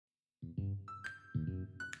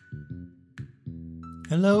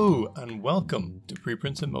Hello and welcome to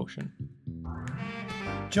Preprints in Motion.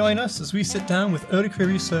 Join us as we sit down with early career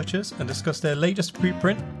researchers and discuss their latest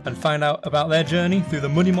preprint and find out about their journey through the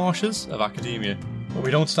muddy marshes of academia. But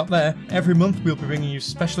we don't stop there. Every month we'll be bringing you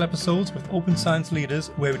special episodes with open science leaders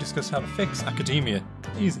where we discuss how to fix academia.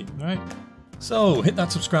 Easy, right? So hit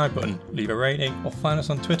that subscribe button, leave a rating, or find us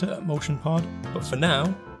on Twitter at MotionPod. But for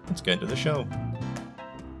now, let's get into the show.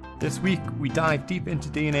 This week we dive deep into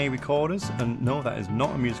DNA recorders, and no, that is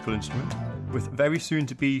not a musical instrument, with very soon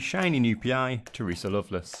to be shiny new PI, Theresa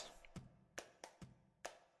Loveless.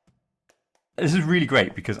 This is really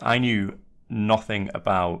great because I knew nothing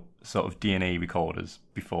about sort of DNA recorders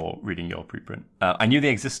before reading your preprint. I knew they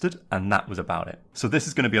existed, and that was about it. So this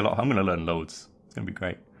is going to be a lot. I'm going to learn loads. It's going to be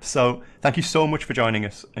great. So thank you so much for joining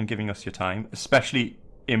us and giving us your time, especially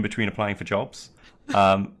in between applying for jobs.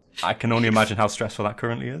 I can only imagine how stressful that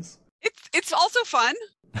currently is. It's also fun.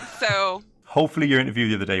 So hopefully your interview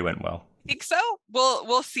the other day went well. I think so.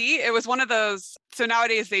 We'll see. It was one of those. So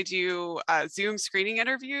nowadays they do Zoom screening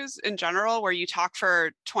interviews in general where you talk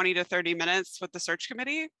for 20 to 30 minutes with the search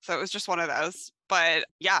committee. So it was just one of those. But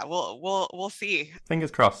yeah, we'll see.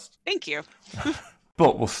 Fingers crossed. Thank you.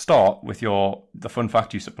 But we'll start with the fun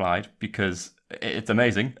fact you supplied because it's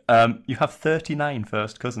amazing. You have 39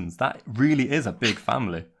 first cousins. That really is a big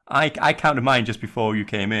family. I counted mine just before you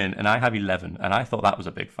came in, and I have 11, and I thought that was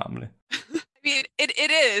a big family. I mean,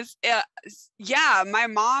 it is. Yeah, my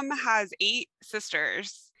mom has 8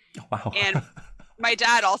 sisters. Wow. And my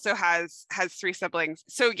dad also has 3 siblings.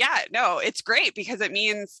 So yeah, no, it's great because it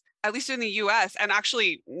means, at least in the US, and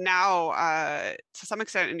actually now to some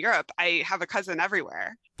extent in Europe, I have a cousin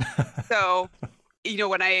everywhere. So,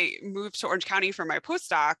 when I moved to Orange County for my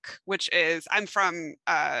postdoc, I'm from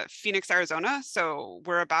Phoenix, Arizona. So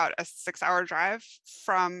we're about a 6-hour drive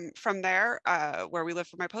from there where we live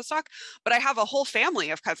for my postdoc. But I have a whole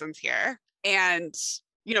family of cousins here. And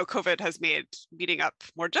COVID has made meeting up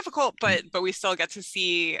more difficult, but we still get to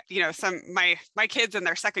see, some my kids and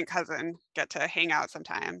their second cousin get to hang out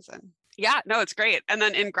sometimes. And yeah, no, it's great. And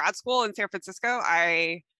then in grad school in San Francisco,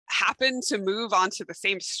 I happened to move onto the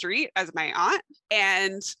same street as my aunt.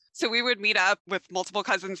 And so we would meet up with multiple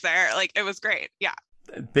cousins there. Like, it was great. Yeah.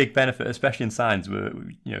 Big benefit, especially in science, where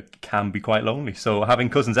can be quite lonely. So having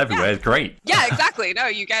cousins everywhere is great. Yeah, exactly. No,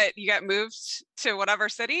 you get moved to whatever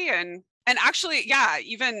city and actually, yeah,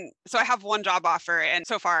 even so I have one job offer and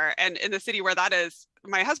so far, and in the city where that is,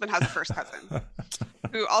 my husband has a first cousin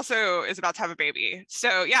who also is about to have a baby.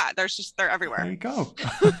 So yeah, they're everywhere. There you go.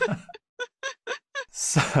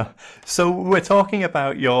 So we're talking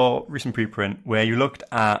about your recent preprint where you looked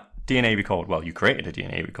at DNA record. Well, you created a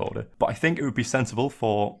DNA recorder, but I think it would be sensible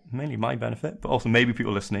for mainly my benefit, but also maybe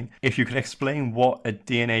people listening, if you could explain what a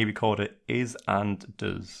DNA recorder is and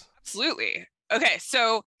does. Absolutely. Okay,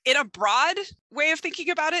 so in a broad way of thinking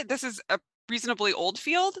about it, this is a reasonably old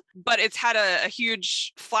field, but it's had a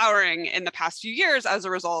huge flowering in the past few years as a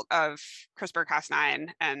result of CRISPR-Cas9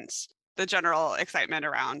 and the general excitement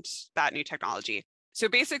around that new technology. So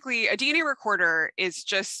basically, a DNA recorder is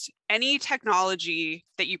just any technology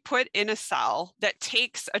that you put in a cell that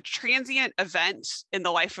takes a transient event in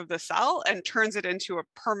the life of the cell and turns it into a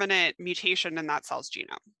permanent mutation in that cell's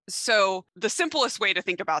genome. So the simplest way to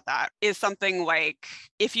think about that is something like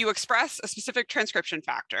if you express a specific transcription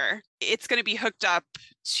factor, it's going to be hooked up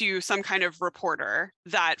to some kind of reporter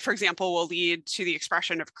that, for example, will lead to the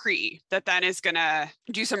expression of CRE that then is going to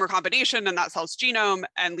do some recombination in that cell's genome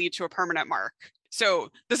and lead to a permanent mark. So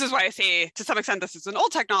this is why I say, to some extent, this is an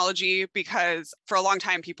old technology, because for a long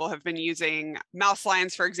time, people have been using mouse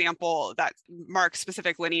lines, for example, that mark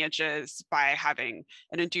specific lineages by having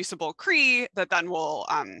an inducible CRE that then will,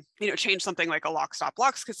 change something like a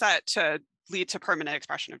lock-stop-locks cassette to lead to permanent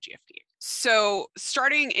expression of GFP. So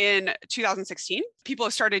starting in 2016, people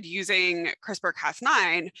have started using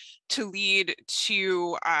CRISPR-Cas9 to lead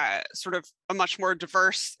to sort of a much more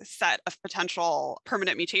diverse set of potential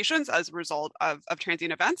permanent mutations as a result of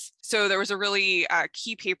transient events. So there was a really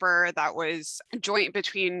key paper that was joint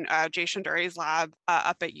between Jay Shanduri's lab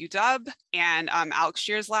up at UW and Alex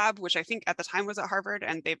Shear's lab, which I think at the time was at Harvard,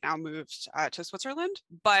 and they've now moved to Switzerland.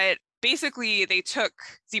 But basically, they took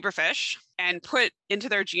zebrafish and put into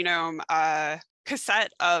their genome a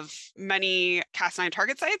cassette of many Cas9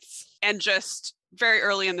 target sites, and just very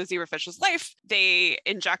early in the zebrafish's life, they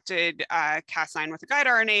injected Cas9 with a guide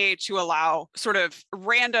RNA to allow sort of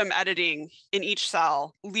random editing in each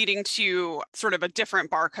cell, leading to sort of a different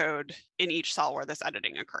barcode in each cell where this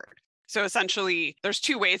editing occurred. So essentially, there's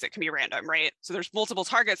two ways it can be random, right? So there's multiple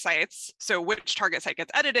target sites. So which target site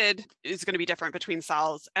gets edited is going to be different between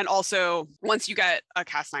cells. And also, once you get a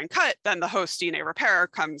Cas9 cut, then the host DNA repair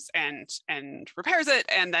comes and repairs it.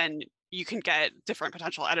 And then you can get different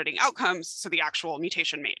potential editing outcomes. So the actual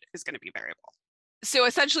mutation made is going to be variable. So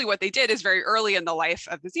essentially what they did is very early in the life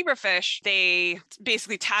of the zebrafish, they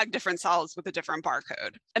basically tagged different cells with a different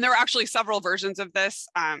barcode. And there were actually several versions of this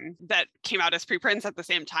that came out as preprints at the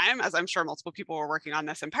same time, as I'm sure multiple people were working on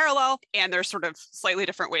this in parallel. And there's sort of slightly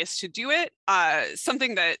different ways to do it.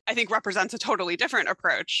 Something that I think represents a totally different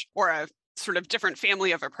approach, or a sort of different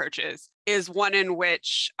family of approaches, is one in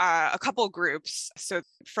which a couple groups, so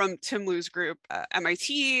from Tim Liu's group,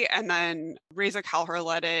 MIT, and then Reza Kalhar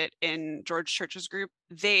led it in George Church's group,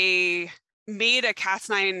 they made a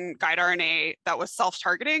Cas9 guide RNA that was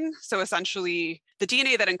self-targeting. So essentially, the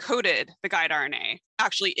DNA that encoded the guide RNA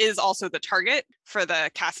actually is also the target for the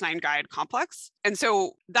Cas9 guide complex. And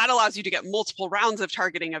so that allows you to get multiple rounds of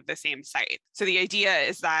targeting of the same site. So the idea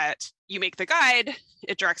is that you make the guide,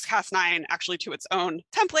 it directs Cas9 actually to its own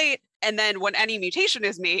template. And then when any mutation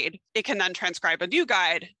is made, it can then transcribe a new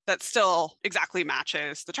guide that still exactly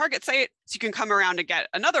matches the target site. So you can come around and get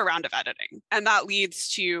another round of editing. And that leads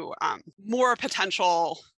to more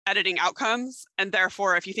potential editing outcomes. And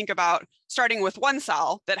therefore, if you think about starting with one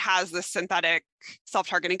cell that has this synthetic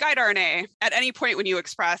self-targeting guide RNA, at any point when you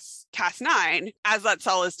express Cas9, as that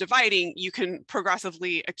cell is dividing, you can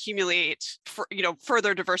progressively accumulate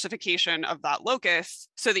further diversification of that locus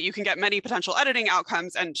so that you can get many potential editing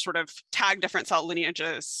outcomes and sort of tag different cell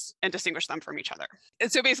lineages and distinguish them from each other.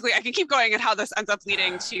 And so basically, I can keep going and how this ends up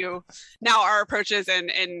leading to now our approaches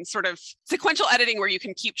in sort of sequential editing where you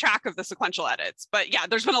can keep track of the sequential edits. But yeah,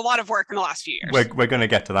 there's been a lot of work in the last few years. We're going to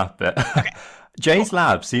get to that bit. Okay. Jay's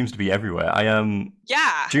lab seems to be everywhere.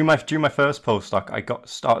 During my first postdoc, I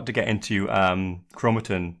started to get into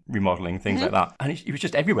chromatin remodeling, things like that, and it was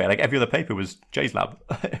just everywhere. Like every other paper was Jay's lab.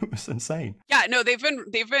 It was insane. Yeah, no, they've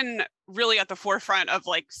been really at the forefront of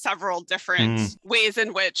like several different ways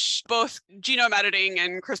in which both genome editing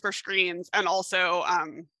and CRISPR screens, and also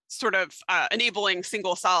sort of enabling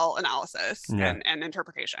single cell analysis and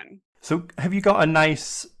interpretation. So, have you got a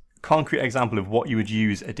nice concrete example of what you would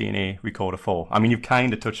use a DNA recorder for? I mean, you've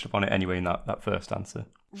kind of touched upon it anyway in that first answer.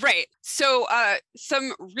 Right. So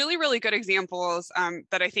some really, really good examples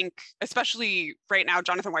that I think, especially right now,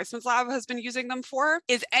 Jonathan Weissman's lab has been using them for,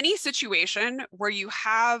 is any situation where you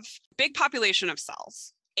have a big population of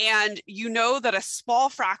cells, and you know that a small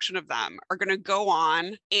fraction of them are going to go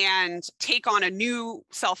on and take on a new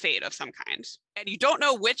cell fate of some kind. And you don't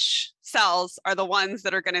know which cells are the ones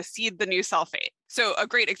that are going to seed the new cell fate. So a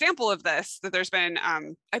great example of this that there's been,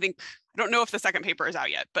 I don't know if the second paper is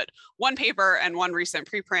out yet, but one paper and one recent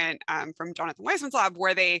preprint from Jonathan Weissman's lab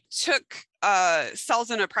where they took cells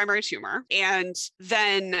in a primary tumor and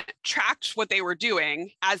then tracked what they were doing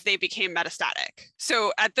as they became metastatic.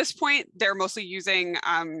 So at this point, they're mostly using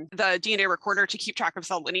the DNA recorder to keep track of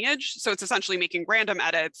cell lineage. So it's essentially making random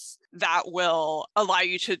edits that will allow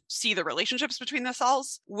you to see the relationships between the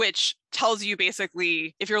cells, which tells you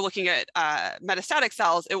basically, if you're looking at metastatic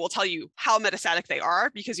cells, it will tell you how metastatic they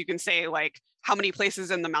are, because you can say like, how many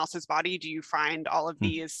places in the mouse's body do you find all of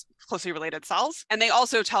these closely related cells? And they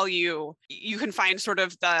also tell you, you can find sort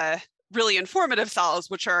of the really informative cells,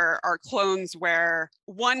 which are clones where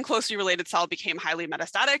one closely related cell became highly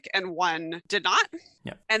metastatic and one did not.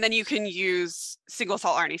 Yeah. And then you can use single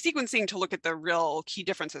cell RNA sequencing to look at the real key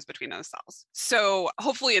differences between those cells. So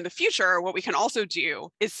hopefully in the future, what we can also do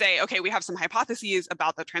is say, okay, we have some hypotheses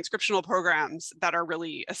about the transcriptional programs that are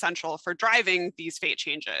really essential for driving these fate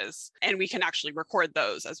changes, and we can actually record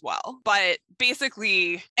those as well. But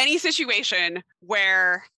basically, any situation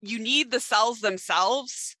where you need the cells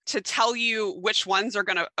themselves to tell you which ones are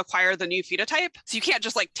going to acquire the new phenotype. So you can't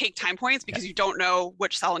just like take time points because you don't know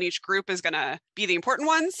which cell in each group is going to be the important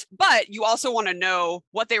ones, but you also want to know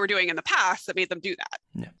what they were doing in the past that made them do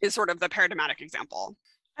that, is sort of the paradigmatic example.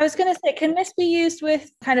 I was going to say, can this be used with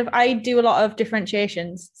I do a lot of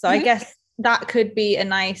differentiations. So I guess that could be a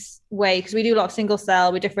nice way, because we do a lot of single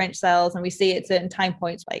cell with different cells and we see at certain time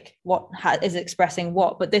points, like what is expressing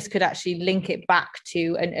what, but this could actually link it back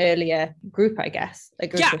to an earlier group, I guess.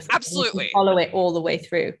 Absolutely. Follow it all the way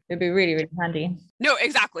through. It'd be really, really handy. No,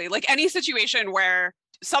 exactly. Like any situation where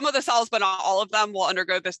some of the cells, but not all of them, will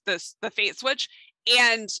undergo the fate switch.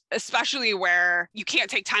 And especially where you can't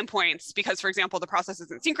take time points because, for example, the process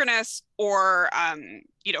isn't synchronous, or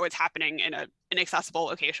it's happening in an inaccessible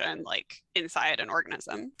location, like inside an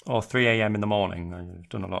organism. Or 3 a.m. in the morning. I've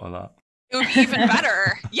done a lot of that. It would be even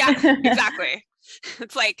better. Yeah, exactly.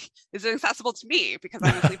 It's like, is it accessible to me because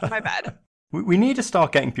I'm asleep in my bed? We need to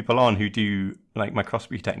start getting people on who do like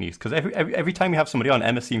microscopy techniques, because every time we have somebody on,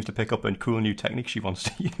 Emma seems to pick up a cool new technique she wants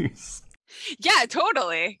to use. Yeah,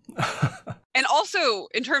 totally. And also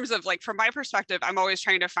in terms of like, from my perspective, I'm always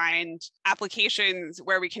trying to find applications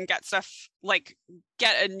where we can get stuff like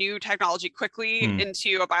get a new technology quickly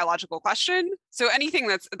into a biological question. So anything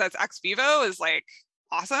that's ex vivo is like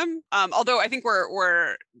awesome. Although I think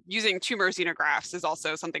we're using tumor xenografts is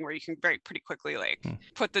also something where you can pretty quickly like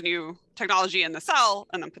put the new technology in the cell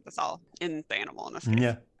and then put the cell in the animal in this case.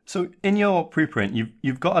 Yeah. So in your preprint,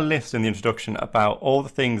 you've got a list in the introduction about all the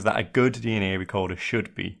things that a good DNA recorder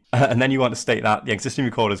should be. And then you want to state that the existing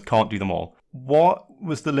recorders can't do them all. What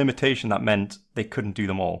was the limitation that meant they couldn't do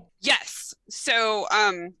them all? Yes. So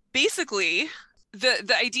basically,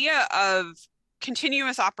 the idea of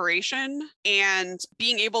continuous operation and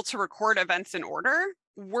being able to record events in order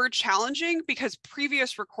were challenging because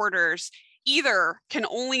previous recorders either can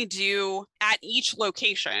only do at each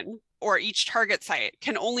location or each target site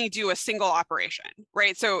can only do a single operation,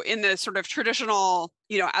 right? So in the sort of traditional,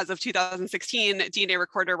 as of 2016 DNA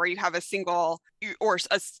recorder where you have a single or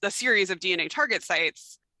a series of DNA target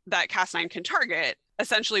sites that Cas9 can target,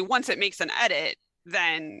 essentially once it makes an edit,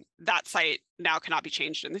 then that site now cannot be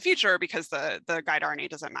changed in the future because the guide RNA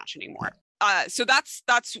doesn't match anymore. So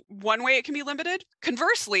that's one way it can be limited.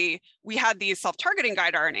 Conversely, we had these self-targeting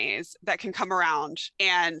guide RNAs that can come around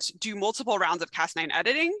and do multiple rounds of Cas9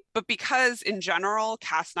 editing. But because in general,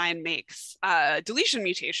 Cas9 makes deletion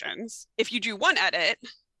mutations, if you do one edit,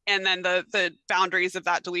 and then the boundaries of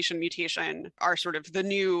that deletion mutation are sort of the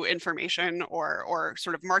new information or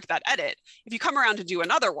sort of mark that edit. If you come around to do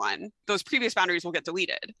another one, those previous boundaries will get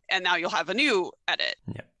deleted. And now you'll have a new edit.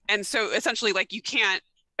 Yeah. And so essentially, like, you can't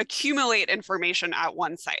accumulate information at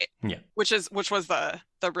one site, which was the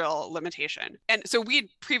real limitation. And so we'd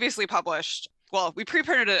previously published, we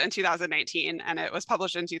pre-printed it in 2019 and it was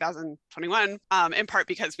published in 2021, in part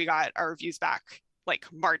because we got our reviews back like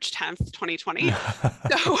March 10th, 2020.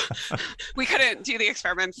 So we couldn't do the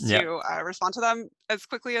experiments to respond to them as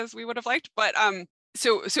quickly as we would have liked. But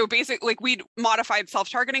so basically, like, we'd modified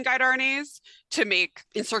self-targeting guide RNAs to make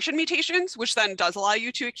insertion mutations, which then does allow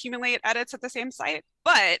you to accumulate edits at the same site.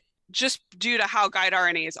 But just due to how guide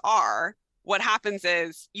RNAs are, what happens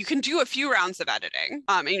is you can do a few rounds of editing,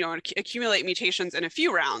 accumulate mutations in a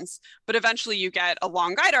few rounds, but eventually you get a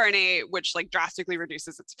long guide RNA, which like drastically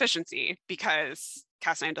reduces its efficiency because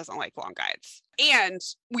Cas9 doesn't like long guides. And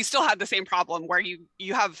we still had the same problem where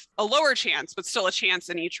you have a lower chance, but still a chance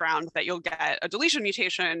in each round that you'll get a deletion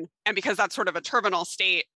mutation. And because that's sort of a terminal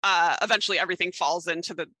state, eventually everything falls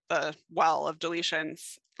into the well of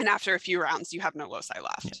deletions. And after a few rounds, you have no loci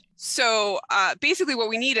left. Yeah. So basically what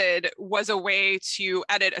we needed was a way to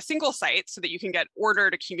edit a single site so that you can get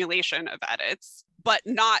ordered accumulation of edits, but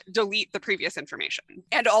not delete the previous information.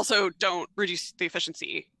 And also don't reduce the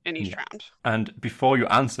efficiency in each round. And before you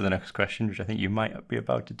answer the next question, which I think you might be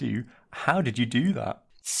about to do, how did you do that?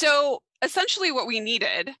 So essentially what we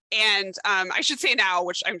needed, and I should say now,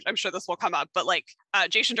 which I'm sure this will come up, but like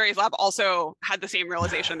Jason Dury's lab also had the same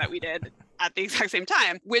realization that we did at the exact same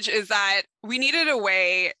time, which is that we needed a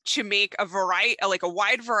way to make a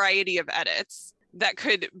wide variety of edits that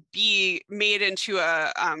could be made into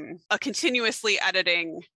a continuously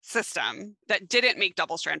editing system that didn't make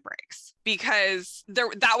double-strand breaks, because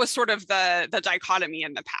that was sort of the dichotomy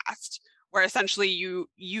in the past, where essentially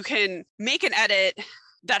you can make an edit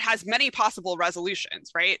that has many possible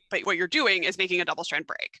resolutions, right? But what you're doing is making a double-strand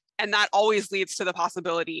break. And that always leads to the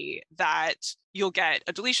possibility that you'll get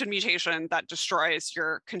a deletion mutation that destroys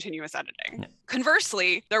your continuous editing. Yeah.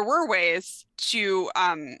 Conversely, there were ways to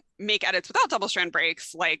make edits without double-strand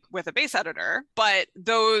breaks, like with a base editor, but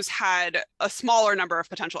those had a smaller number of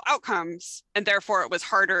potential outcomes, and therefore it was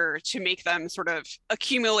harder to make them sort of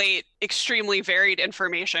accumulate extremely varied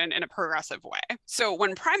information in a progressive way. So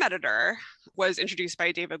when Prime Editor was introduced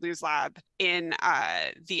by David Liu's lab in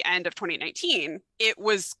the end of 2019, it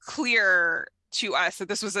was clear to us that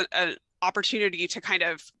this was an opportunity to kind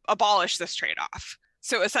of abolish this trade-off.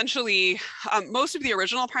 So essentially, most of the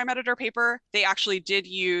original Prime Editor paper, they actually did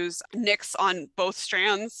use nicks on both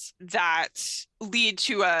strands that lead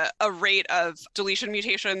to a rate of deletion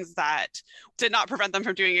mutations that did not prevent them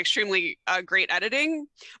from doing extremely great editing,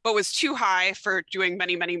 but was too high for doing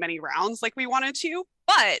many, many, many rounds like we wanted to.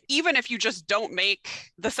 But even if you just don't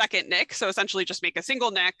make the second nick, so essentially just make a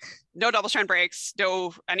single nick, no double-strand breaks,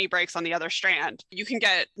 no any breaks on the other strand, you can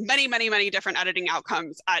get many, many, many different editing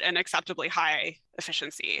outcomes at an acceptably high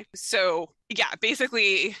efficiency. So yeah,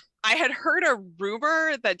 basically I had heard a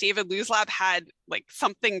rumor that David Liu's lab had like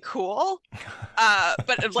something cool,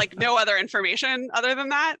 but like no other information other than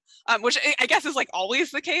that, which I guess is like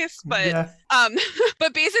always the case. But Yeah.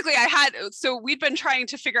 but basically so we'd been trying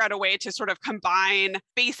to figure out a way to sort of combine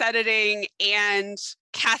base editing and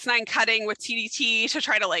Cas9 cutting with TDT to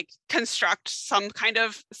try to like construct some kind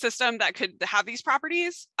of system that could have these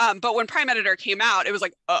properties. But when Prime Editor came out, it was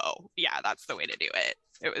like, oh yeah, that's the way to do it.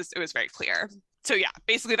 It was very clear. So yeah,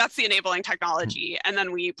 basically that's the enabling technology. And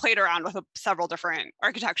then we played around with several different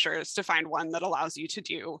architectures to find one that allows you to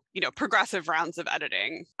do, progressive rounds of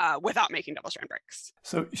editing without making double strand breaks.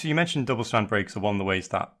 So you mentioned double strand breaks are one of the ways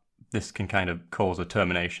that this can kind of cause a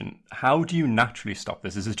termination. How do you naturally stop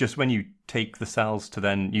this? Is it just when you take the cells to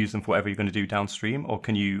then use them for whatever you're going to do downstream, or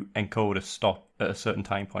can you encode a stop at a certain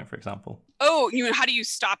time point, for example? Oh, you mean how do you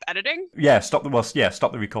stop editing? Yeah, stop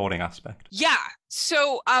the recording aspect. Yeah.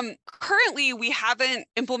 So currently we haven't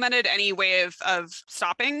implemented any way of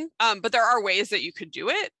stopping, but there are ways that you could do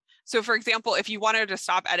it. So for example, if you wanted to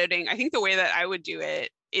stop editing, I think the way that I would do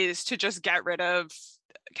it is to just get rid of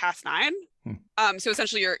Cas9. So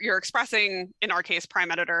essentially you're expressing, in our case, Prime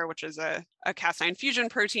Editor, which is a Cas9 fusion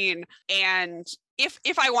protein. And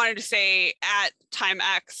if I wanted to say at time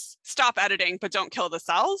X, stop editing, but don't kill the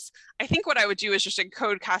cells, I think what I would do is just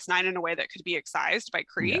encode Cas9 in a way that could be excised by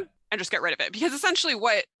Cree and just get rid of it. Because essentially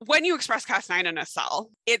when you express Cas9 in a cell,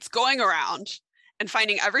 it's going around and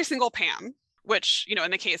finding every single PAM, which,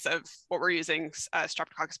 in the case of what we're using,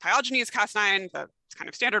 Streptococcus pyogenes Cas9, the kind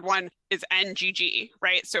of standard one is NGG,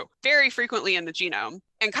 right? So very frequently in the genome,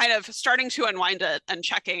 and kind of starting to unwind it and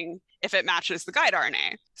checking if it matches the guide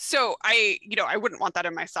RNA. So I wouldn't want that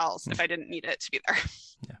in my cells if I didn't need it to be there.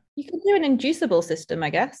 Yeah. You could do an inducible system,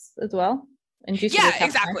 I guess, as well. Yeah,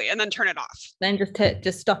 exactly. And then turn it off. Then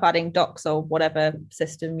just stop adding docs or whatever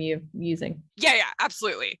system you're using. Yeah,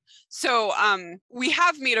 absolutely. So we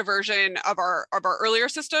have made a version of our earlier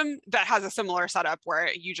system that has a similar setup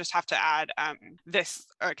where you just have to add this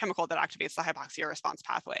chemical that activates the hypoxia response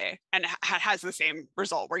pathway, and has the same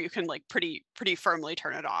result where you can like pretty firmly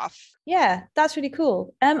turn it off. Yeah, that's really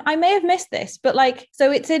cool. I may have missed this, but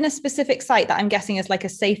so it's in a specific site that I'm guessing is like a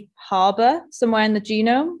safe harbor somewhere in the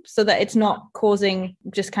genome, so that it's not causing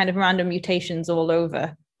just kind of random mutations all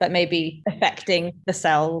over that may be affecting the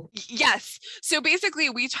cell. Yes. So basically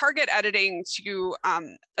we target editing to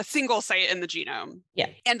a single site in the genome. Yeah.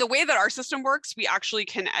 And the way that our system works, we actually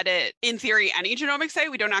can edit, in theory, any genomic site.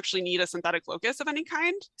 We don't actually need a synthetic locus of any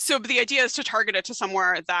kind. So the idea is to target it to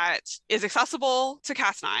somewhere that is accessible to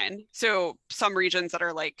Cas9. So some regions that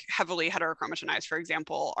are like heavily heterochromatinized, for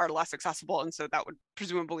example, are less accessible. And so that would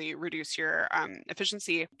presumably reduce your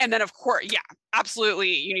efficiency. And then of course, yeah,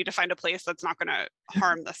 absolutely, you need to find a place that's not going to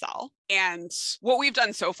harm the cell. And what we've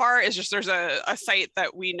done so far is just there's a site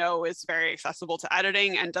that we know is very accessible to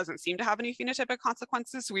editing and doesn't seem to have any phenotypic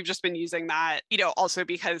consequences. So we've just been using that, also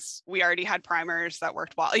because we already had primers that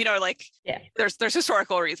worked well, there's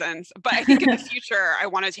historical reasons. But I think in the future, I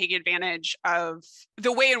want to take advantage of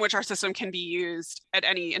the way in which our system can be used at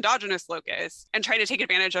any endogenous locus and try to take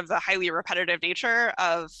advantage of the highly repetitive nature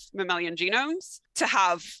of mammalian genomes to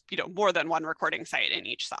have, more than one recording site in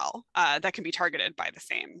each cell that can be targeted by the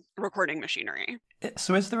same recording machinery.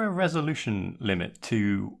 So is there a resolution limit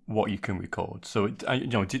to what you can record? So,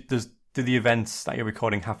 do the events that you're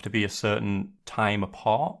recording have to be a certain time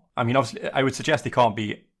apart? I mean, obviously, I would suggest they can't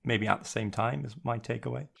be maybe at the same time, is my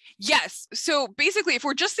takeaway. Yes. So basically, if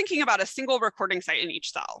we're just thinking about a single recording site in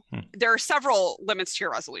each cell, there are several limits to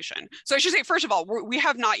your resolution. So I should say, first of all, we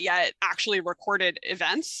have not yet actually recorded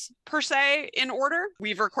events per se in order.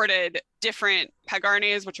 We've recorded different PEG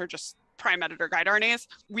RNAs, which are just Prime Editor guide RNAs.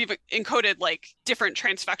 We've encoded like different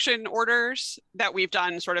transfection orders that we've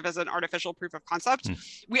done sort of as an artificial proof of concept.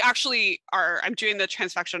 We actually I'm doing the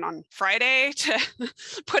transfection on Friday to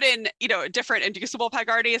put in, different inducible PEG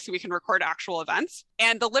RNAs so we can record actual events.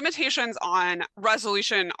 And the limitations on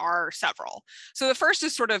resolution are several. So the first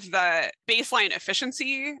is sort of the baseline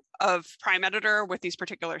efficiency of Prime Editor with these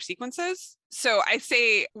particular sequences. So I'd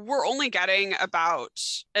say we're only getting about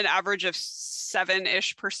an average of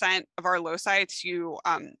 7-ish% of our loci to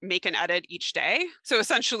make an edit each day. So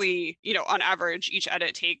essentially, on average, each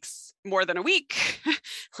edit takes more than a week,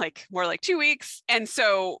 like more like 2 weeks. And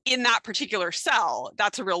so in that particular cell,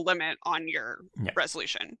 that's a real limit on your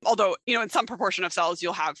resolution. Although, in some proportion of cells,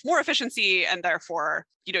 you'll have more efficiency and therefore,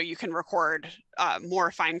 you can record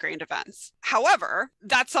more fine-grained events. However,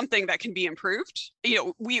 that's something that can be improved.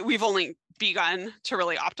 We've only begun to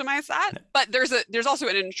really optimize that. But there's also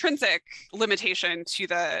an intrinsic limitation to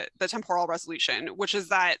the temporal resolution, which is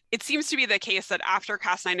that it seems to be the case that after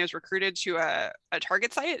Cas9 is recruited to a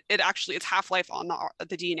target site, its half-life on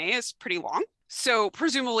the DNA is pretty long. So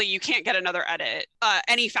presumably you can't get another edit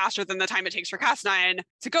any faster than the time it takes for Cas9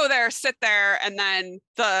 to go there, sit there, and then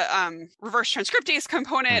the reverse transcriptase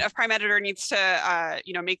component of Prime Editor needs to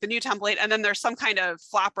make the new template, and then there's some kind of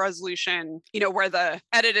flap resolution, where the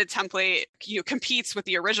edited template competes with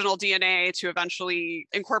the original DNA to eventually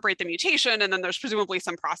incorporate the mutation, and then there's presumably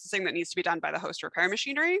some processing that needs to be done by the host repair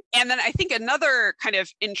machinery. And then I think another kind of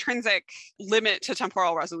intrinsic limit to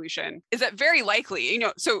temporal resolution is that very likely,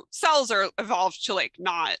 so cells are evolved to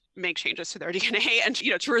not make changes to their DNA and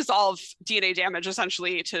to resolve DNA damage,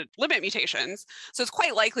 essentially to limit mutations. So it's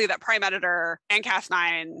quite likely that Prime Editor and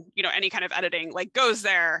Cas9, any kind of editing goes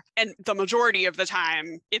there, and the majority of the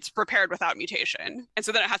time it's prepared without mutation, and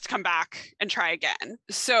so then it has to come back and try again.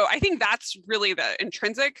 So I think that's really the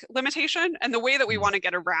intrinsic limitation, and the way that we want to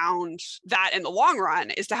get around that in the long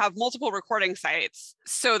run is to have multiple recording sites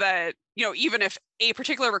so that even if a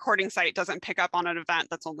particular recording site doesn't pick up on an event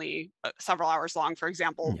that's only several hours long, for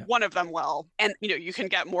example, one of them will, and you can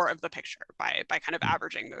get more of the picture by kind of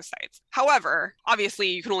averaging those sites. However, obviously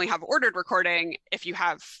you can only have ordered recording if you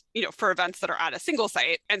have for events that are at a single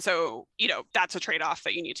site, and so that's a trade-off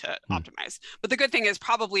that you need to optimize. But the good thing is,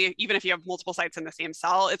 probably even if you have multiple sites in the same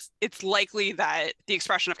cell, it's likely that the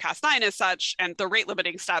expression of Cas9 is such, and the rate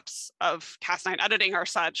limiting steps of Cas9 editing are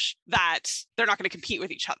such that they're not going to compete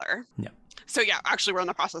with each other. So actually we're in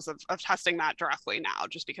the process of testing that directly now,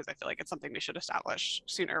 just because I feel like it's something we should establish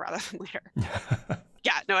sooner rather than later.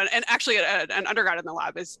 And actually an undergrad in the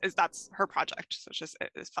lab is that's her project, so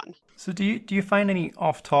it's fun. So do you find any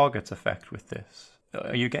off-target effect with this?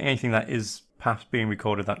 Are you getting anything that is perhaps being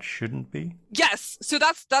recorded that shouldn't be? Yes. So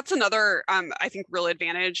that's another I think real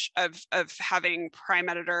advantage of having Prime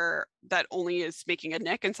Editor that only is making a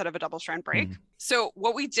nick instead of a double strand break. So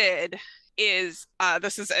what we did is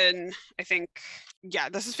this is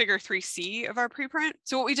figure 3C of our preprint.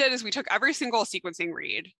 So what we did is we took every single sequencing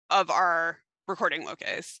read of our recording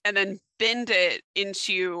locus and then binned it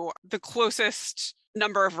into the closest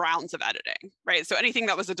number of rounds of editing, right? So anything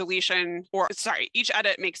that was a deletion, each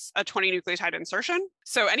edit makes a 20 nucleotide insertion.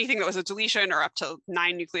 So anything that was a deletion or up to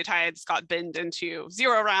 9 nucleotides got binned into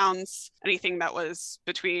 0 rounds. Anything that was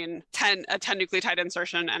between a 10 nucleotide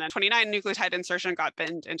insertion and a 29 nucleotide insertion got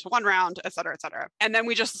binned into 1 round, et cetera, et cetera. And then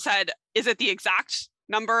we just said, is it the exact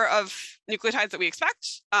number of nucleotides that we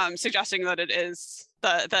expect, suggesting that it is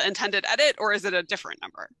the intended edit, or is it a different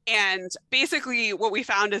number? And basically what we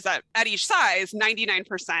found is that at each size,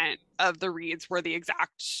 99% of the reads were the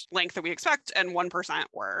exact length that we expect, and 1%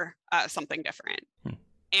 were something different.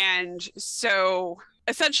 And so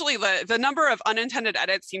essentially the number of unintended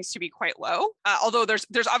edits seems to be quite low, although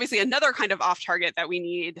there's obviously another kind of off target that we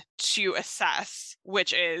need to assess,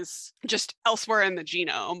 which is just elsewhere in the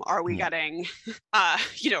genome, are we getting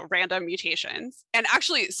random mutations? And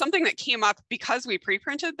actually something that came up because we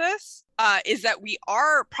pre-printed this is that we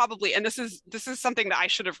are probably, and this is something that I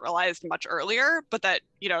should have realized much earlier, but that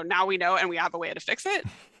now we know and we have a way to fix it.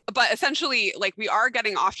 But essentially, we are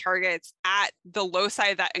getting off targets at the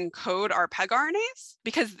loci that encode our PEG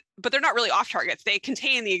RNAs, but they're not really off targets. They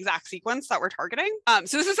contain the exact sequence that we're targeting.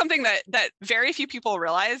 So this is something that very few people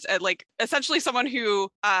realize. Essentially, someone who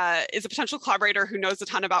is a potential collaborator who knows a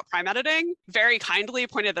ton about prime editing very kindly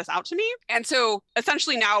pointed this out to me. And so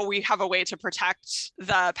essentially now we have a way to protect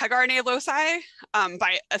the PEG RNA loci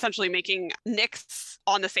by essentially making nicks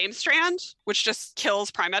on the same strand, which just kills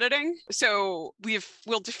prime editing. So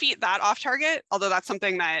we'll defeat that off target, although that's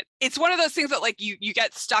something that it's one of those things that you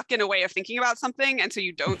get stuck in a way of thinking about something, and so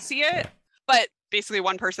you don't see it. But basically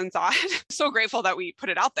one person saw it. So grateful that we put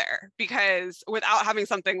it out there, because without having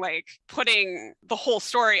something like putting the whole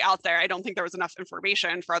story out there, I don't think there was enough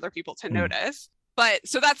information for other people to notice. But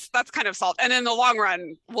so that's kind of solved. And in the long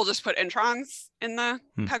run, we'll just put introns in the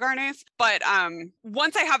PEG RNAs. But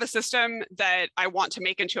once I have a system that I want to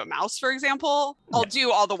make into a mouse, for example, I'll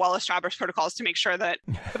do all the well-established protocols to make sure that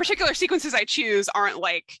the particular sequences I choose aren't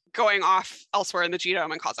going off elsewhere in the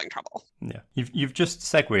genome and causing trouble. Yeah, you've just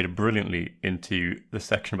segued brilliantly into the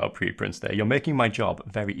section about preprints there. You're making my job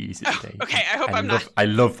very easy today. Okay, I hope I'm not. I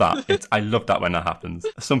love that. I love that when that happens.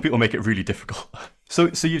 Some people make it really difficult. So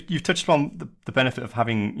you've touched on the benefit of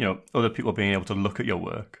having other people being able to look at your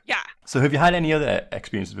work. Yeah. So have you had any other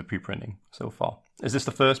experiences with preprinting so far? Is this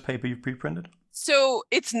the first paper you've preprinted? So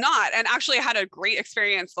it's not. And actually I had a great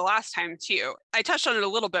experience the last time too. I touched on it a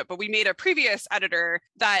little bit, but we made a previous editor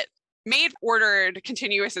that made ordered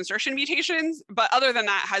continuous insertion mutations, but other than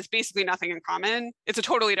that has basically nothing in common. It's a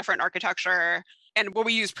totally different architecture. And what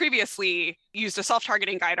we used previously used a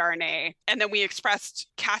self-targeting guide RNA, and then we expressed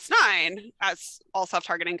Cas9, as all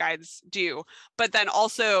self-targeting guides do, but then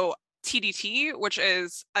also TDT, which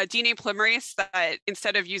is a DNA polymerase that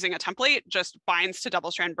instead of using a template, just binds to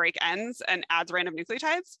double-strand break ends and adds random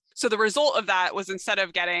nucleotides. So the result of that was instead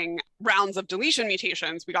of getting rounds of deletion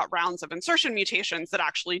mutations, we got rounds of insertion mutations that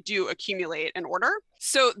actually do accumulate in order.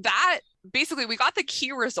 So that basically, we got the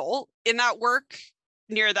key result in that work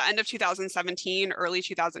near the end of 2017, early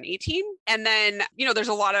 2018. And then, there's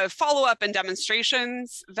a lot of follow-up and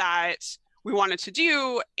demonstrations that we wanted to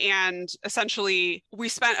do. And essentially, we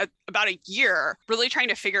spent about a year really trying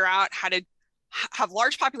to figure out how to have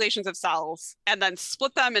large populations of cells and then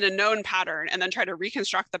split them in a known pattern and then try to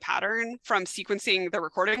reconstruct the pattern from sequencing the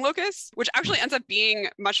recording locus, which actually ends up being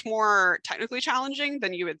much more technically challenging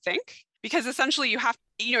than you would think. Because essentially you have,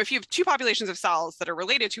 if you have two populations of cells that are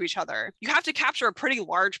related to each other, you have to capture a pretty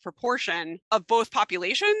large proportion of both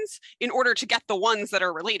populations in order to get the ones that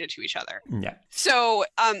are related to each other. Yeah. So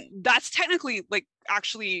that's technically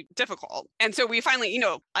actually difficult. And so we finally,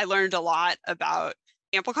 I learned a lot about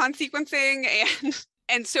amplicon sequencing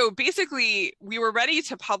and so basically, we were ready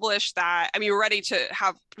to publish that. We were ready to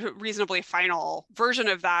have a reasonably final version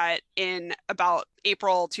of that in about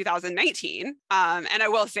April 2019. And I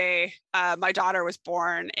will say, my daughter was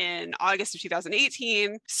born in August of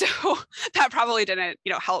 2018. So that probably didn't,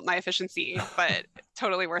 help my efficiency, but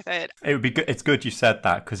totally worth it. It would be good. It's good you said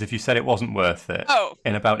that, because if you said it wasn't worth it,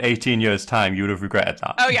 in about 18 years' time, you would have regretted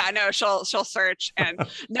that. Oh yeah, no, she'll search, and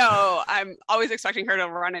no, I'm always expecting her to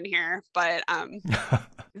run in here, but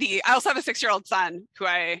I also have a 6-year-old son who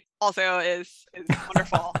I also is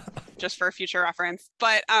wonderful. Just for future reference.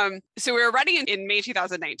 But so we were ready in May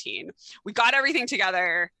 2019. We got everything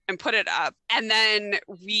together and put it up. And then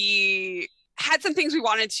we had some things we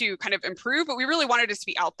wanted to kind of improve, but we really wanted it to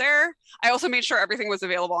be out there. I also made sure everything was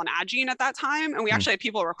available on Adgene at that time. And we actually had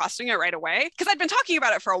people requesting it right away because I'd been talking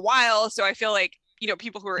about it for a while. So I feel like,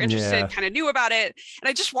 people who were interested kind of knew about it. And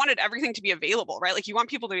I just wanted everything to be available, right? Like you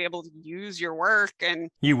want people to be able to use your work. And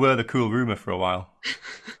you were the cool rumor for a while.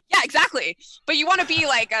 Yeah, exactly. But you want to be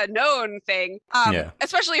like a known thing,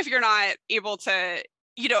 especially if you're not able to,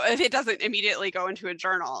 if it doesn't immediately go into a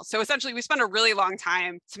journal. So essentially we spent a really long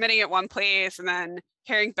time submitting it one place and then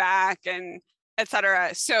hearing back and et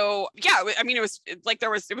cetera. So yeah,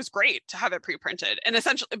 it was great to have it pre-printed. And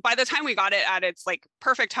essentially by the time we got it at its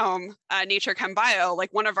perfect home, Nature Chem Bio,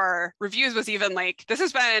 one of our reviews was even this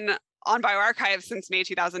has been on bioRxiv since May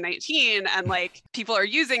 2019 and people are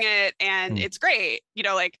using it and it's great,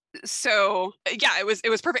 so yeah, it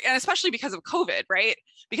was perfect. And especially because of COVID, right?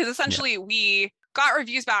 Because essentially we got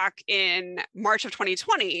reviews back in March of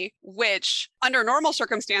 2020, which under normal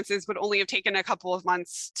circumstances would only have taken a couple of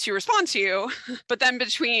months to respond to. But then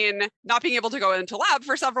between not being able to go into lab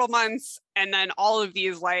for several months and then all of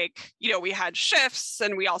these, we had shifts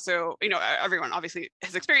and we also, everyone obviously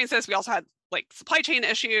has experienced this. We also had supply chain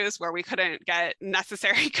issues where we couldn't get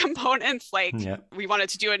necessary components. We wanted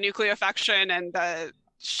to do a nucleofection and the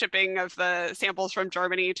shipping of the samples from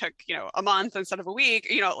Germany took, a month instead of a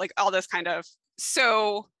week, all this kind of.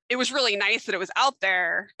 So it was really nice that it was out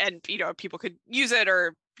there and, people could use it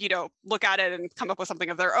or, look at it and come up with something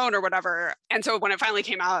of their own or whatever. And so when it finally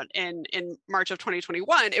came out in March of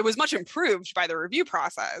 2021, it was much improved by the review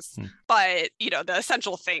process. But, the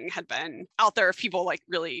essential thing had been out there if people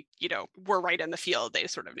really, were right in the field, they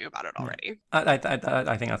sort of knew about it already. I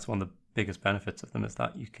think that's one of the biggest benefits of them is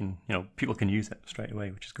that you can, people can use it straight away,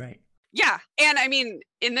 which is great. Yeah. And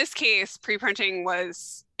in this case, preprinting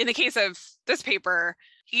was, in the case of this paper,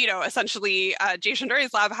 essentially Jay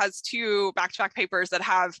Shanduri's lab has 2 back-to-back papers that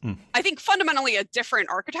have, I think, fundamentally a different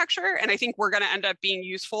architecture. And I think we're going to end up being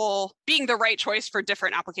the right choice for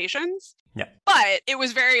different applications. Yeah. But it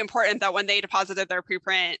was very important that when they deposited their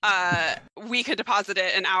preprint, we could deposit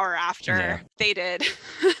it an hour after they did,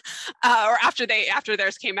 or after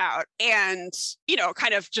theirs came out. And,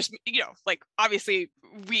 kind of just, obviously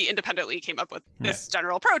we independently came up with this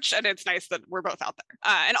general approach, and it's nice that we're both out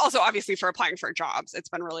there. And also obviously for applying for jobs, it's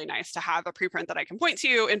been really nice to have a preprint that I can point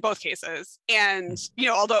to in both cases. And,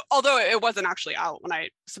 although it wasn't actually out when I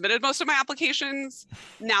submitted most of my applications,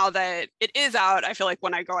 now that it is out, I feel like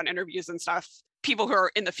when I go on interviews and stuff, people who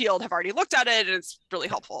are in the field have already looked at it, and it's really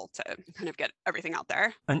helpful to kind of get everything out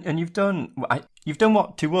there. And you've done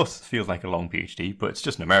what to us feels like a long PhD, but it's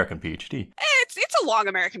just an American PhD. It's a long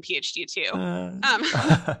American PhD too.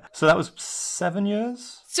 So that was 7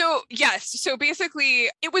 years? So yes. So basically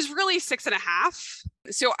it was really 6.5.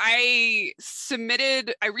 So I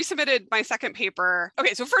resubmitted my second paper.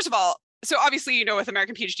 Okay, so first of all, so obviously, with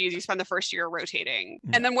American PhDs, you spend the first year rotating.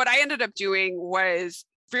 And then what I ended up doing was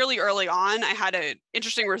fairly early on, I had an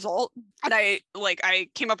interesting result. And I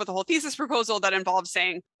came up with a whole thesis proposal that involved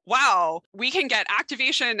saying, wow, we can get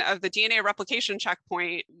activation of the DNA replication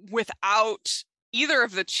checkpoint without either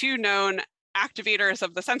of the two known activators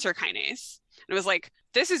of the sensor kinase. And it was like,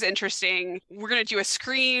 this is interesting. We're going to do a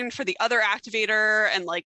screen for the other activator. And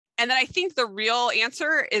then I think the real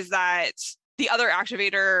answer is that the other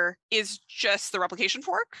activator is just the replication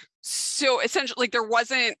fork. So essentially, there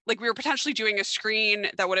wasn't, we were potentially doing a screen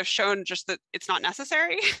that would have shown just that it's not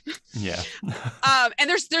necessary. Yeah.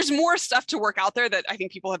 And there's more stuff to work out there that I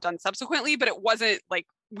think people have done subsequently, but it wasn't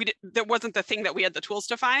that wasn't the thing that we had the tools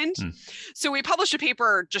to find. So we published a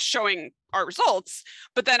paper just showing our results,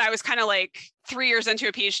 but then I was kind of 3 years into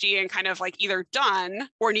a PhD and kind of either done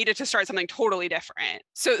or needed to start something totally different.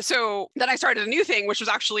 So then I started a new thing, which was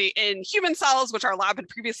actually in human cells, which our lab had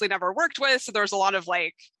previously never worked with. So there was a lot of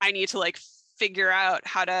I need to figure out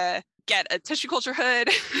how to get a tissue culture hood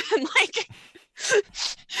and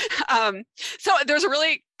so there's a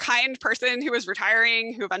really kind person who was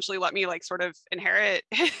retiring who eventually let me sort of inherit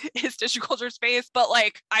his tissue culture space. But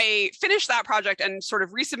I finished that project and sort of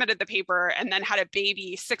resubmitted the paper and then had a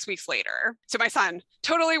baby 6 weeks later. So my son,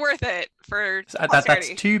 totally worth it for that's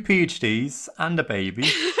 2 PhDs and a baby.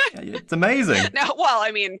 It's amazing. No, well,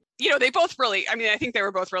 I mean, they both really, I think they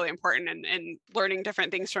were both really important in learning different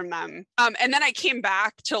things from them. And then I came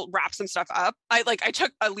back to wrap some stuff up. I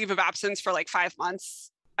took a leave of absence for 5 months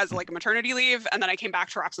as a maternity leave. And then I came back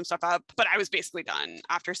to wrap some stuff up, but I was basically done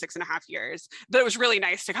after 6.5 years. But it was really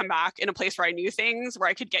nice to come back in a place where I knew things, where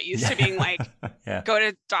I could get used to being go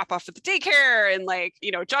to drop off at the daycare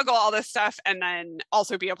and juggle all this stuff and then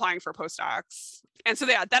also be applying for postdocs. And so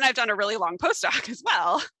then I've done a really long postdoc as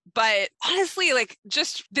well. But honestly,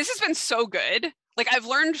 just this has been so good. I've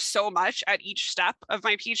learned so much at each step of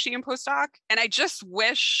my PhD and postdoc. And I just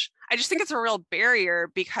think it's a real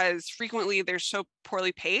barrier because frequently they're so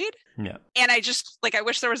poorly paid. Yeah. And I just I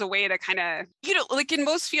wish there was a way to kind of, in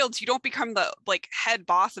most fields, you don't become the head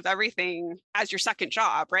boss of everything as your second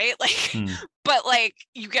job, right? But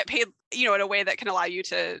you get paid, in a way that can allow you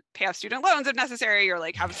to pay off student loans if necessary, or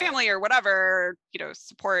have a family or whatever,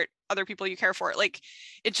 support other people you care for.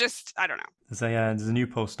 It just, I don't know. There's a new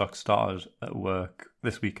postdoc started at work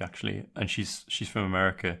this week actually, and she's from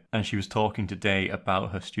America, and she was talking today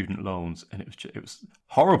about her student loans, and it was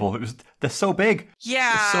horrible. They're so big.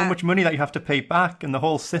 Yeah. There's so much money that you have to pay back, and the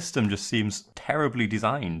whole system just seems terribly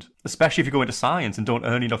designed, especially if you go into science and don't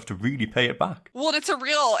earn enough to really pay it back. Well, it's a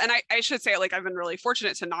real, and I should say, I've been really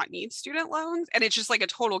fortunate to not need student loans, and it's just a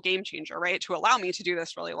total game changer, right? To allow me to do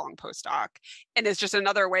this really long postdoc. And it's just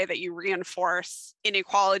another way that you reinforce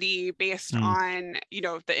inequality based on,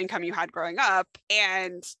 the income you had growing up.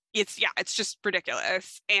 And it's just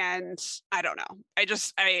ridiculous. And I don't know.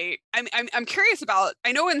 I'm curious about,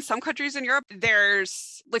 I know in some countries in Europe,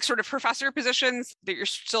 there's sort of professor positions that you're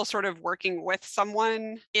still sort of working with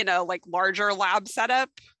someone in a larger lab setup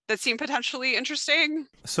that seem potentially interesting.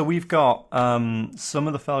 So we've got some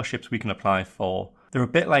of the fellowships we can apply for. They're a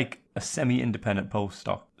bit like a semi-independent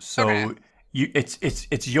postdoc. So okay.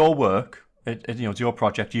 It's your work. It's your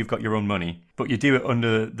project. You've got your own money, but you do it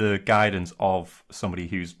under the guidance of somebody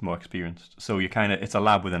who's more experienced. So it's a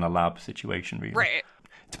lab within a lab situation, really. Right.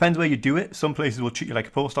 It depends where you do it. Some places will treat you like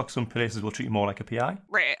a postdoc. Some places will treat you more like a PI.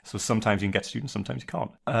 Right. So sometimes you can get students. Sometimes you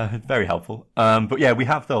can't. Very helpful. But yeah, we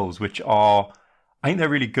have those, which are, I think they're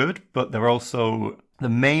really good, but they're also the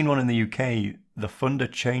main one in the UK. The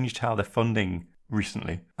funder changed how they're funding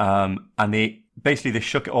recently, and they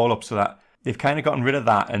shook it all up so that they've kind of gotten rid of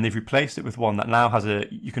that, and they've replaced it with one that now has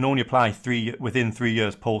you can only apply within 3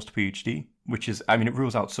 years post PhD, which is, it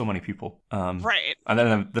rules out so many people. Right. And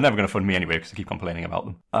then they're never going to fund me anyway because I keep complaining about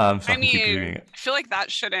them. So I can keep doing it. I feel like that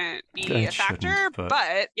shouldn't be a factor,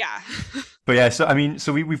 but yeah. But yeah,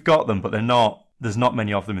 so we've got them, but there's not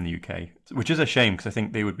many of them in the UK, which is a shame because I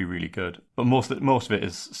think they would be really good. But most of it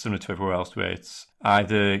is similar to everywhere else, where it's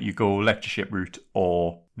either you go lectureship route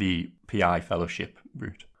or the PI fellowship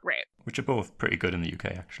route. Right. Which are both pretty good in the UK,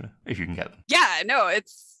 actually, if you can get them. Yeah, no,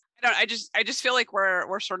 I just feel like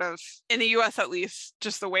we're sort of, in the US at least,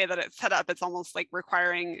 just the way that it's set up, it's almost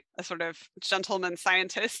requiring a sort of gentleman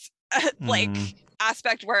scientist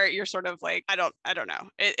aspect where you're sort of like, I don't know.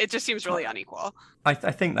 It just seems really unequal. I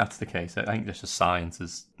think that's the case. I think just science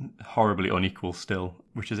is horribly unequal still,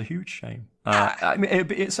 which is a huge shame. I mean, I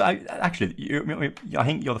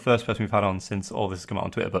think you're the first person we've had on since all this has come out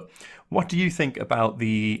on Twitter. But what do you think about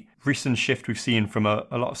the recent shift we've seen from a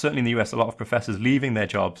lot, certainly in the US, a lot of professors leaving their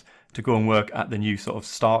jobs to go and work at the new sort of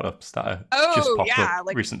startups that are just popped up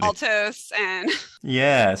like recently? Altus and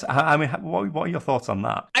yes. I mean, what are your thoughts on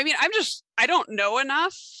that? I mean, I don't know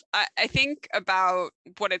enough. I think about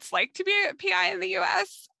what it's like to be a PI in the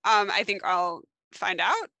US. I think I'll find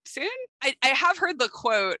out soon. I have heard the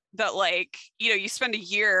quote that, like, you spend a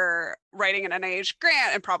year writing an NIH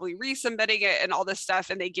grant and probably resubmitting it and all this stuff,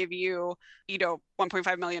 and they give you,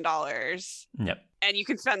 $1.5 million. Yep. And you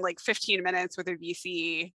can spend like 15 minutes with a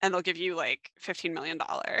VC and they'll give you like $15 million.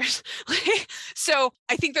 So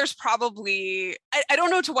I think there's probably, I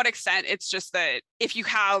don't know to what extent it's just that if you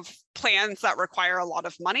have plans that require a lot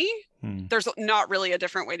of money, there's not really a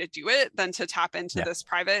different way to do it than to tap into this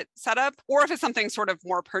private setup. Or if it's something sort of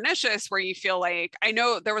more pernicious where you feel like, I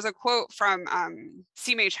know there was a quote from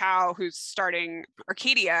Simei Chow, who's starting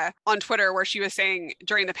Arcadia, on Twitter, where she was saying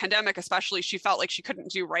during the pandemic, especially, she felt like she couldn't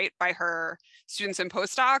do right by her students and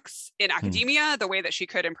postdocs in academia the way that she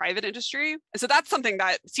could in private industry. And so that's something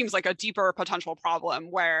that seems like a deeper potential problem,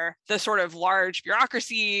 where the sort of large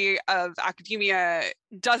bureaucracy of academia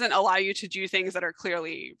doesn't allow you to do things that are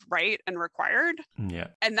clearly right and required. Yeah.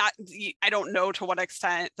 And that, I don't know to what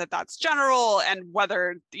extent that's general, and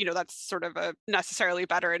whether, that's sort of a necessarily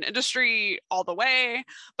better in industry all the way,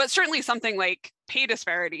 but certainly something like pay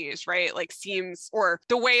disparities, right? Like seems, or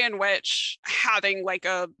the way in which having like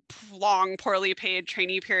a long, poorly paid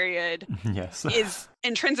trainee period is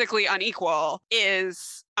intrinsically unequal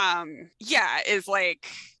is like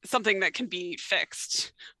something that can be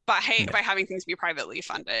fixed by having things be privately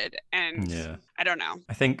funded. And I don't know.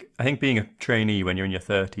 I think being a trainee when you're in your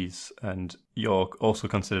 30s and you're also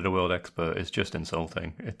considered a world expert is just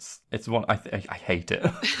insulting. It's one I hate it.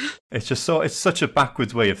 It's such a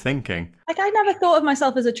backwards way of thinking. Like, I never thought of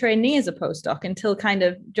myself as a trainee as a postdoc until kind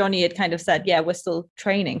of Johnny had kind of said, yeah, we're still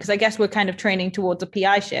training, because I guess we're kind of training towards a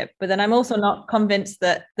PI ship. But then I'm also not convinced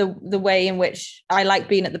that the way in which I like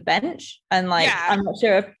being at the bench, and I'm not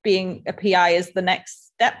sure if being a PI is the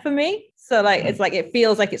next step for me. So it's like, it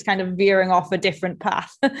feels like it's kind of veering off a different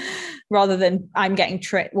path rather than I'm getting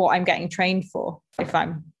what I'm getting trained for if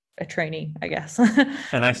I'm a trainee, I guess.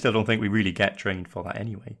 And I still don't think we really get trained for that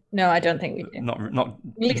anyway. No, I don't think we do. Not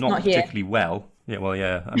particularly well. Yeah, well,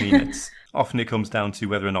 yeah. I mean, it's often it comes down to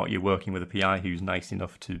whether or not you're working with a PI who's nice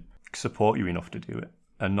enough to support you enough to do it.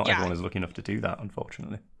 And not everyone is lucky enough to do that,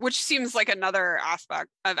 unfortunately. Which seems like another aspect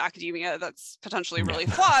of academia that's potentially really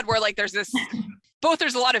flawed, where like there's this,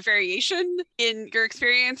 there's a lot of variation in your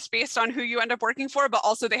experience based on who you end up working for, but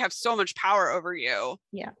also they have so much power over you.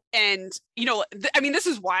 Yeah. And, this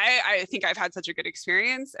is why I think I've had such a good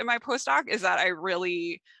experience in my postdoc, is that I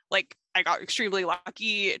really I got extremely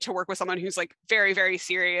lucky to work with someone who's like very, very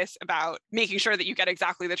serious about making sure that you get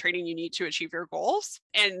exactly the training you need to achieve your goals.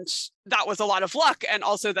 And that was a lot of luck. And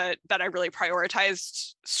also that I really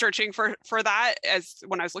prioritized searching for that as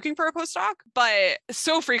when I was looking for a postdoc. But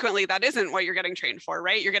so frequently that isn't what you're getting trained for,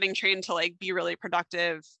 right? You're getting trained to like be really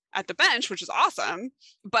productive at the bench, which is awesome.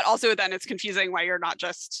 But also then it's confusing why you're not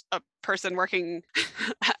just a person working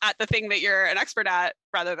at the thing that you're an expert at,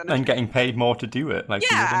 rather than getting paid more to do it, like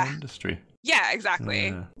in the industry. Yeah,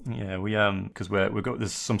 exactly. Yeah, we because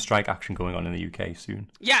there's some strike action going on in the UK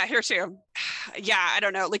soon. Yeah, here too. Yeah, I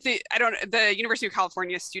don't know. Like the University of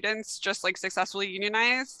California students just like successfully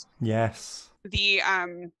unionized. Yes.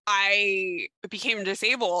 I became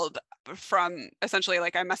disabled from essentially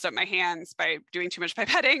like I messed up my hands by doing too much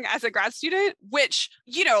pipetting as a grad student, which,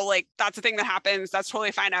 like that's a thing that happens. That's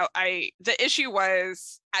totally fine. The issue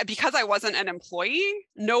was because I wasn't an employee,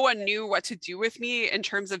 no one knew what to do with me in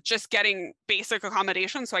terms of just getting basic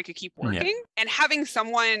accommodation so I could keep working. And having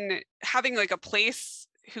like a place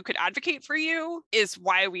who could advocate for you is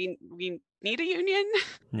why we need a union.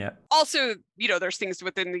 Yeah. Also, there's things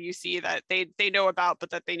within the UC that they know about, but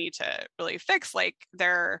that they need to really fix. Like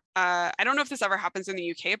their, I don't know if this ever happens in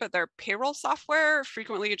the UK, but their payroll software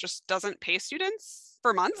frequently just doesn't pay students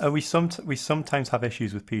for months. We sometimes have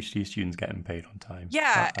issues with PhD students getting paid on time.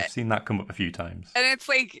 Yeah. I've seen that come up a few times. And it's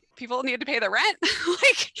like, people need to pay the rent.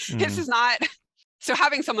 This is not... So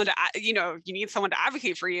having someone to, you need someone to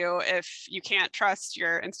advocate for you if you can't trust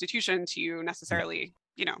your institution to necessarily,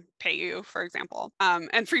 pay you, for example.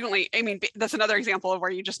 And frequently, that's another example of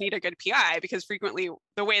where you just need a good PI, because frequently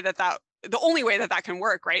the only way that can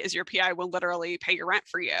work, right, is your PI will literally pay your rent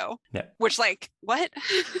for you. Yeah. Which, like, what?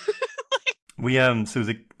 We so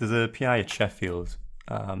there's a PI at Sheffield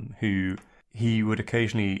who he would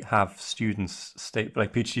occasionally have students stay,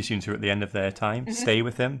 like PhD students who are at the end of their time, stay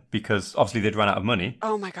with him because obviously they'd run out of money.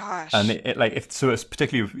 Oh my gosh! And it's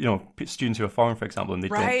particularly students who are foreign, for example, and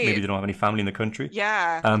maybe they don't have any family in the country.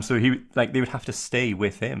 Yeah. So they would have to stay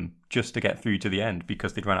with him just to get through to the end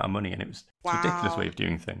because they'd run out of money, and it was a ridiculous way of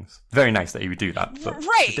doing things. Very nice that he would do that, but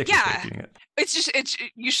ridiculous way of doing it. It's just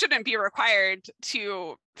you shouldn't be required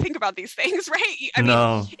to think about these things, right? I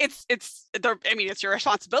No. mean, it's your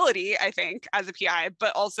responsibility, I think, as a PI,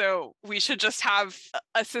 but also we should just have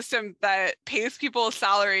a system that pays people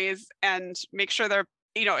salaries and make sure they're,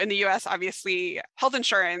 in the US, obviously, health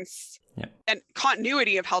insurance and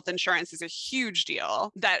continuity of health insurance is a huge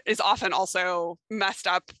deal that is often also messed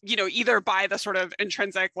up, either by the sort of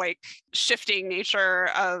intrinsic, like, shifting nature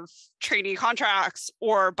of trainee contracts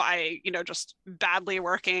or by, just badly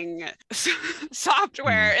working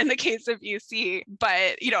software in the case of UC.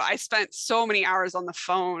 But, I spent so many hours on the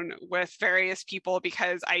phone with various people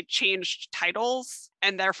because I changed titles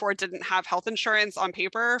and therefore didn't have health insurance on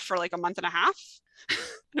paper for like a month and a half.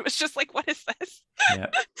 And it was just like, what is this?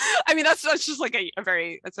 Yeah. I mean, that's just like a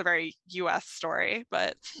very US story,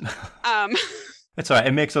 but it's all right.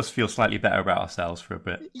 It makes us feel slightly better about ourselves for a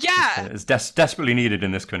bit. Yeah. It's desperately needed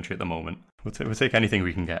in this country at the moment. We'll take anything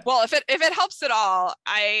we can get. Well, if it helps at all,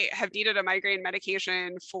 I have needed a migraine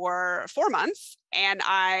medication for 4 months, and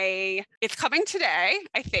it's coming today,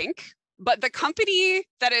 I think. But the company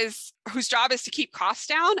whose job is to keep costs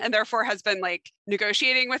down and therefore has been like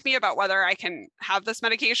negotiating with me about whether I can have this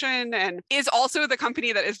medication, and is also the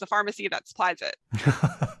company that is the pharmacy that supplies it.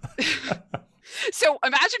 So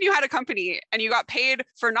imagine you had a company and you got paid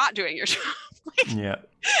for not doing your job. Yeah.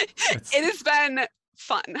 It has been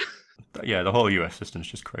fun. Yeah, the whole US system is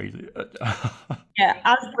just crazy. Yeah,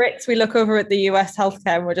 as Brits, we look over at the US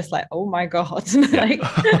healthcare and we're just like, oh my God.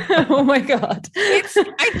 Oh my God.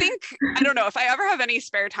 I don't know, if I ever have any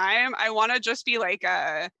spare time, I want to just be like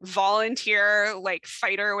a volunteer, like,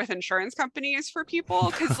 fighter with insurance companies for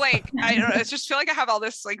people. Because like, I don't know, I just feel like I have all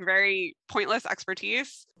this like very pointless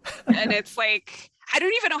expertise. And it's like, I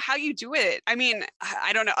don't even know how you do it. I mean,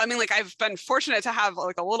 I don't know. I mean, like, I've been fortunate to have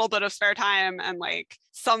like a little bit of spare time and like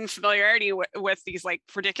some familiarity with these like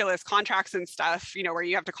ridiculous contracts and stuff, where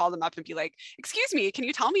you have to call them up and be like, excuse me, can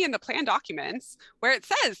you tell me in the plan documents where it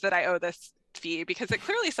says that I owe this fee? Because it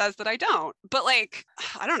clearly says that I don't. But like,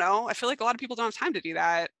 I don't know. I feel like a lot of people don't have time to do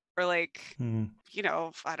that. Or like,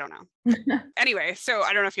 I don't know. Anyway, so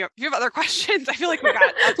I don't know if you have other questions. I feel like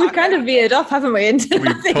we've kind of veered off, haven't we?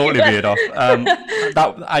 We've totally veered off.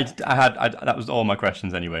 That was all my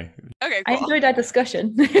questions anyway. Okay, cool. I enjoyed our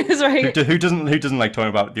discone. Right. Who doesn't like talking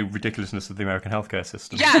about the ridiculousness of the American healthcare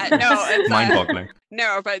system? Yeah, no, it's mind-boggling.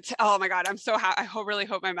 No, but oh my God, I'm so I really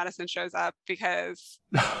hope my medicine shows up, because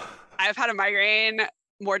I've had a migraine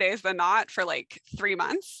more days than not for like 3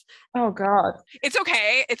 months. Oh God. It's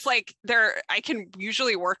okay. It's like I can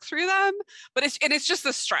usually work through them, but it's just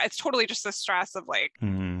the stress. It's totally just the stress of like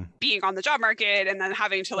being on the job market and then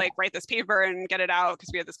having to like write this paper and get it out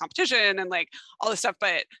because we had this competition and like all this stuff.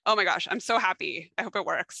 But oh my gosh, I'm so happy. I hope it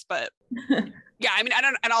works. But yeah, I mean, I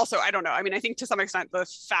don't know. I mean, I think to some extent the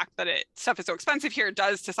fact that stuff is so expensive here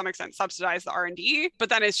does to some extent subsidize the R&D, but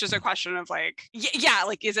then it's just a question of like, yeah,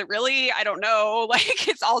 like, is it really? I don't know. Like,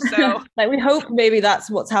 it's also like, we hope maybe that's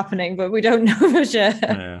what's happening, but we don't know for sure.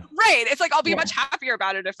 Yeah. Right. It's like, I'll be much happier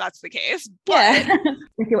about it if that's the case. But yeah.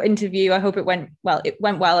 With your interview, I hope it went well. It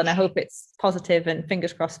went well, and I hope it's positive, and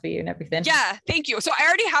fingers crossed for you and everything. Yeah, thank you. So I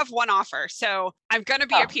already have one offer, so I'm gonna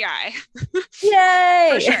be a PI. Yay!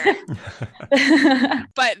 For sure.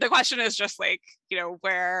 But the question is just like,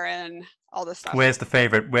 where and all this stuff. Where's the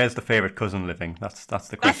favorite cousin living? That's the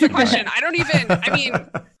question. That's the question. Right? I don't even. I mean,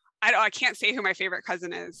 I can't say who my favorite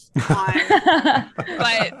cousin is,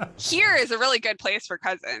 but here is a really good place for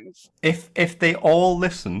cousins. If they all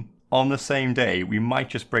listen on the same day, we might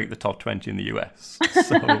just break the top 20 in the US.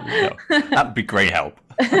 So that'd be great help.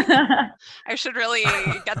 I should really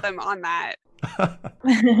get them on that.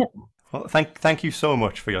 Well, thank you so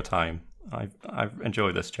much for your time. I've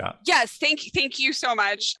enjoyed this chat. Yes, thank you so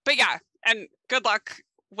much. But yeah, and good luck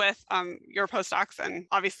with your postdocs, and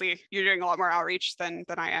obviously you're doing a lot more outreach than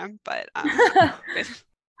I am, but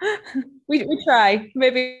we try.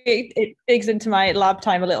 Maybe it digs into my lab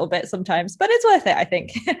time a little bit sometimes, but it's worth it, I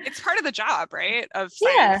think. It's part of the job, right, of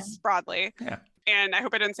science broadly. Yeah. And I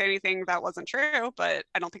hope I didn't say anything that wasn't true, but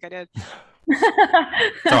I don't think I did.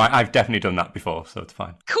 So I've definitely done that before, so it's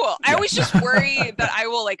fine. Cool. I always just worry that I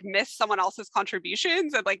will like miss someone else's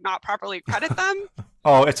contributions and like not properly credit them.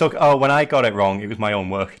 Oh, it's okay. Oh, when I got it wrong, it was my own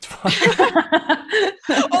work. It's fine.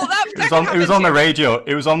 It was on the radio.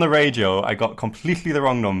 It was on the radio. I got completely the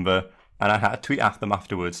wrong number, and I had to tweet at them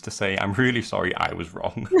afterwards to say, "I'm really sorry, I was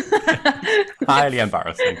wrong." Highly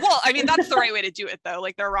embarrassing. Well, I mean, that's the right way to do it, though.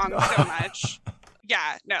 Like, they're wrong so much.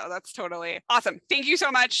 Yeah, no, that's totally awesome. Thank you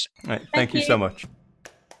so much. Right, thank you so much.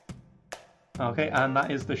 Okay, and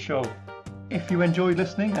that is the show. If you enjoyed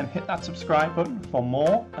listening, then hit that subscribe button for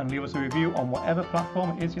more and leave us a review on whatever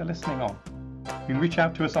platform it is you're listening on. You can reach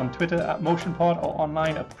out to us on Twitter at MotionPod or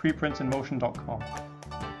online at preprintinmotion.com.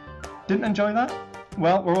 Didn't enjoy that?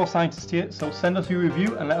 Well, we're all scientists here, so send us your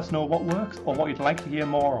review and let us know what works or what you'd like to hear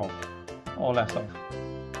more of, or less of.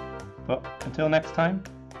 But until next time,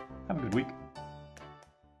 have a good week.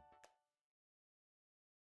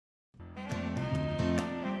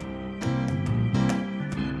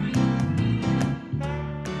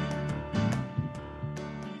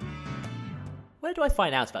 Where do I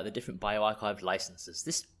find out about the different bioarchive licenses?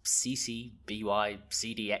 This CC, BY,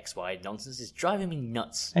 CDXY nonsense is driving me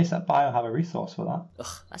nuts. ASAP Bio have a resource for that.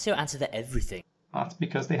 Ugh, that's your answer for everything. That's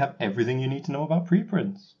because they have everything you need to know about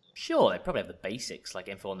preprints. Sure, they probably have the basics, like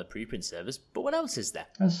info on the preprint servers, but what else is there?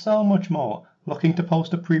 There's so much more. Looking to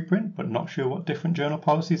post a preprint, but not sure what different journal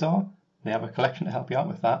policies are? They have a collection to help you out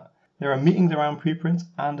with that. There are meetings around preprints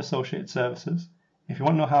and associated services. If you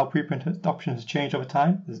want to know how preprint adoption has changed over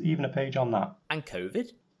time, there's even a page on that. And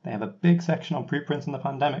COVID? They have a big section on preprints and the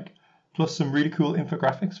pandemic, plus some really cool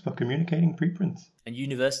infographics for communicating preprints. And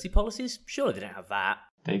university policies? Surely they don't have that.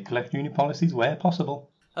 They collect uni policies where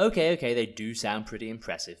possible. Okay, they do sound pretty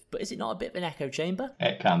impressive, but is it not a bit of an echo chamber?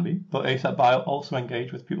 It can be, but ASAP Bio also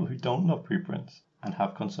engage with people who don't love preprints and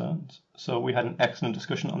have concerns. So we had an excellent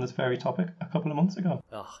discussion on this very topic a couple of months ago.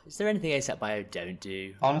 Oh, is there anything ASAP Bio don't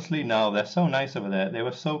do? Honestly, no, they're so nice over there. They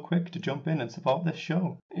were so quick to jump in and support this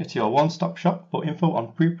show. It's your one-stop shop for info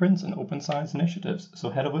on preprints and open science initiatives,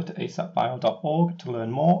 so head over to asapbio.org to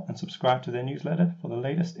learn more and subscribe to their newsletter for the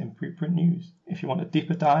latest in preprint news. If you want a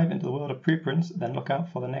deeper dive into the world of preprints, then look out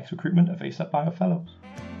for the next recruitment of ASAP Bio Fellows.